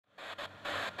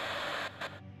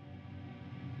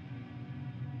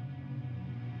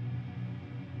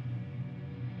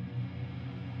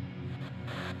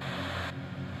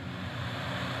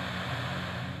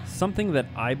Something that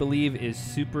I believe is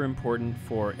super important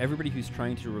for everybody who's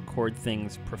trying to record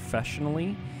things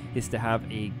professionally is to have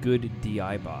a good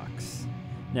DI box.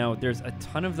 Now, there's a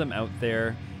ton of them out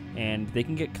there, and they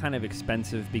can get kind of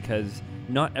expensive because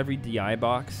not every DI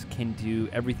box can do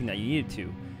everything that you need it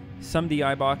to. Some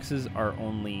DI boxes are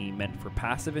only meant for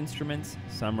passive instruments,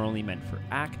 some are only meant for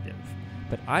active.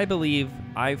 But I believe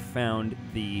I've found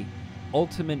the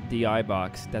ultimate DI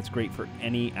box that's great for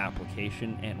any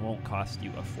application and won't cost you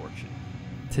a fortune.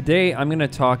 Today I'm going to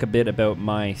talk a bit about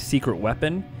my secret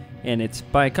weapon, and it's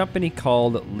by a company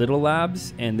called Little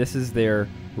Labs, and this is their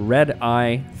Red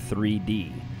Eye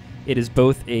 3D. It is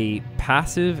both a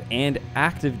passive and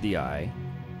active DI,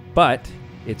 but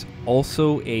it's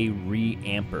also a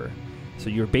reamper. So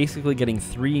you're basically getting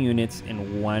 3 units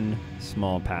in one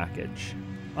small package.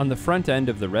 On the front end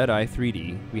of the Red Eye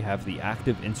 3D, we have the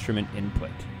active instrument input.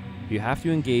 You have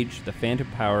to engage the phantom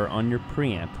power on your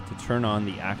preamp to turn on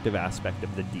the active aspect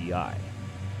of the DI.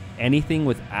 Anything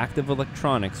with active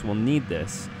electronics will need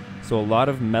this, so a lot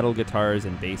of metal guitars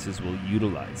and basses will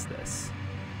utilize this.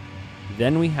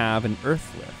 Then we have an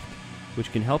earth lift,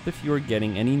 which can help if you are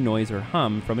getting any noise or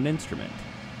hum from an instrument.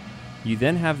 You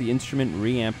then have the instrument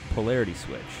reamp polarity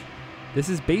switch. This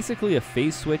is basically a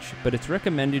phase switch, but it's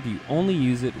recommended you only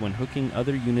use it when hooking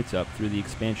other units up through the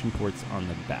expansion ports on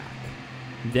the back.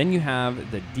 Then you have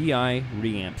the DI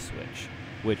reamp switch,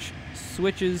 which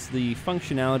switches the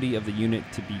functionality of the unit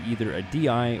to be either a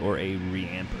DI or a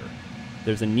reamper.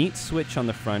 There's a neat switch on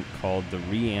the front called the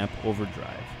reamp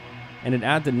overdrive, and it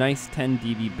adds a nice 10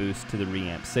 dB boost to the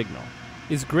reamp signal.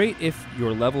 It's great if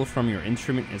your level from your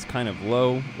instrument is kind of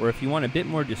low, or if you want a bit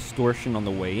more distortion on the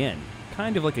way in,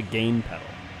 kind of like a gain pedal.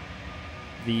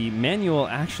 The manual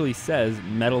actually says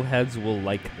metalheads will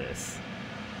like this.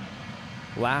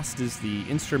 Last is the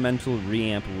instrumental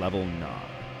reamp level knob,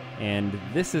 and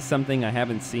this is something I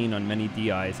haven't seen on many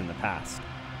DIs in the past.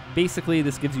 Basically,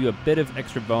 this gives you a bit of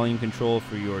extra volume control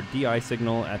for your DI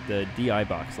signal at the DI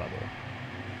box level.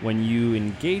 When you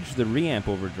engage the reamp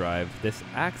overdrive, this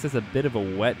acts as a bit of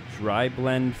a wet-dry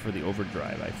blend for the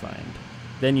overdrive, I find.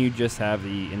 Then you just have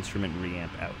the instrument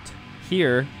reamp out.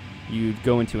 Here, you'd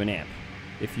go into an amp.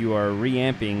 If you are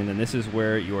reamping, then this is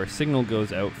where your signal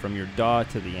goes out from your DAW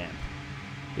to the amp.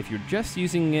 If you're just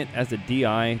using it as a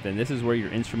DI, then this is where your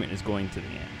instrument is going to the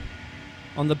amp.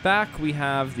 On the back, we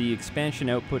have the expansion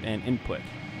output and input.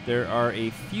 There are a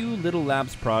few Little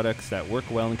Labs products that work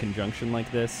well in conjunction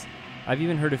like this. I've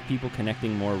even heard of people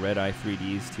connecting more Red Eye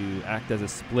 3Ds to act as a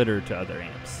splitter to other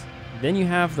amps. Then you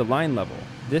have the line level.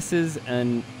 This is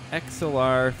an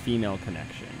XLR female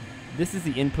connection. This is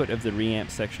the input of the reamp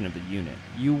section of the unit.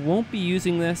 You won't be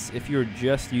using this if you're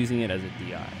just using it as a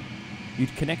DI.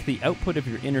 You'd connect the output of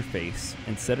your interface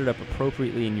and set it up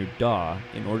appropriately in your DAW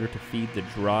in order to feed the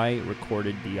dry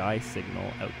recorded DI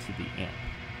signal out to the amp.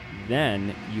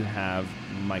 Then you have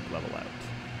mic level out,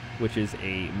 which is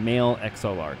a male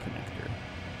XLR connector.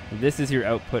 This is your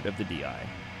output of the DI.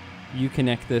 You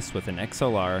connect this with an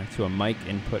XLR to a mic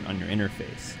input on your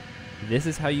interface. This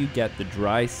is how you get the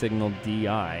dry signal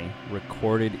DI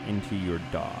recorded into your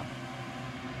DAW.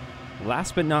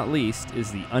 Last but not least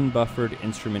is the unbuffered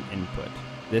instrument input.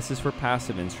 This is for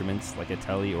passive instruments like a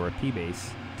Tele or a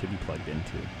P-Bass to be plugged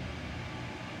into.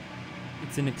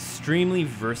 It's an extremely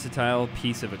versatile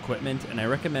piece of equipment, and I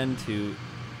recommend to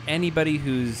anybody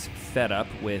who's fed up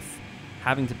with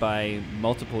having to buy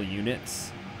multiple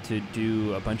units to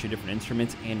do a bunch of different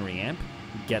instruments and reamp,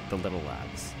 get the Little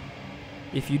Labs.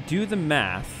 If you do the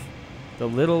math, the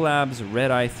Little Labs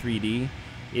Red Eye 3D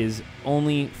is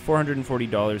only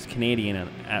 $440 Canadian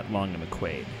at Long &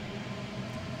 McQuade.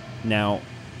 Now,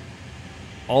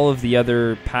 all of the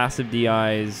other passive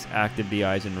DIs, active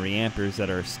DIs, and reampers that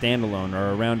are standalone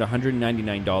are around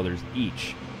 $199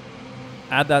 each.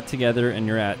 Add that together and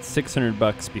you're at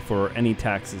 $600 before any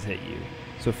taxes hit you.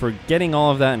 So for getting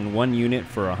all of that in one unit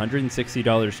for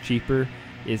 $160 cheaper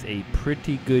is a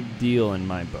pretty good deal in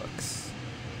my books.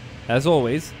 As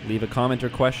always, leave a comment or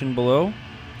question below.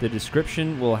 The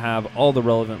description will have all the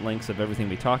relevant links of everything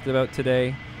we talked about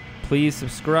today. Please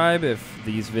subscribe if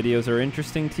these videos are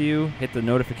interesting to you. Hit the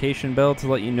notification bell to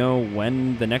let you know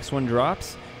when the next one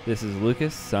drops. This is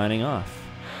Lucas signing off.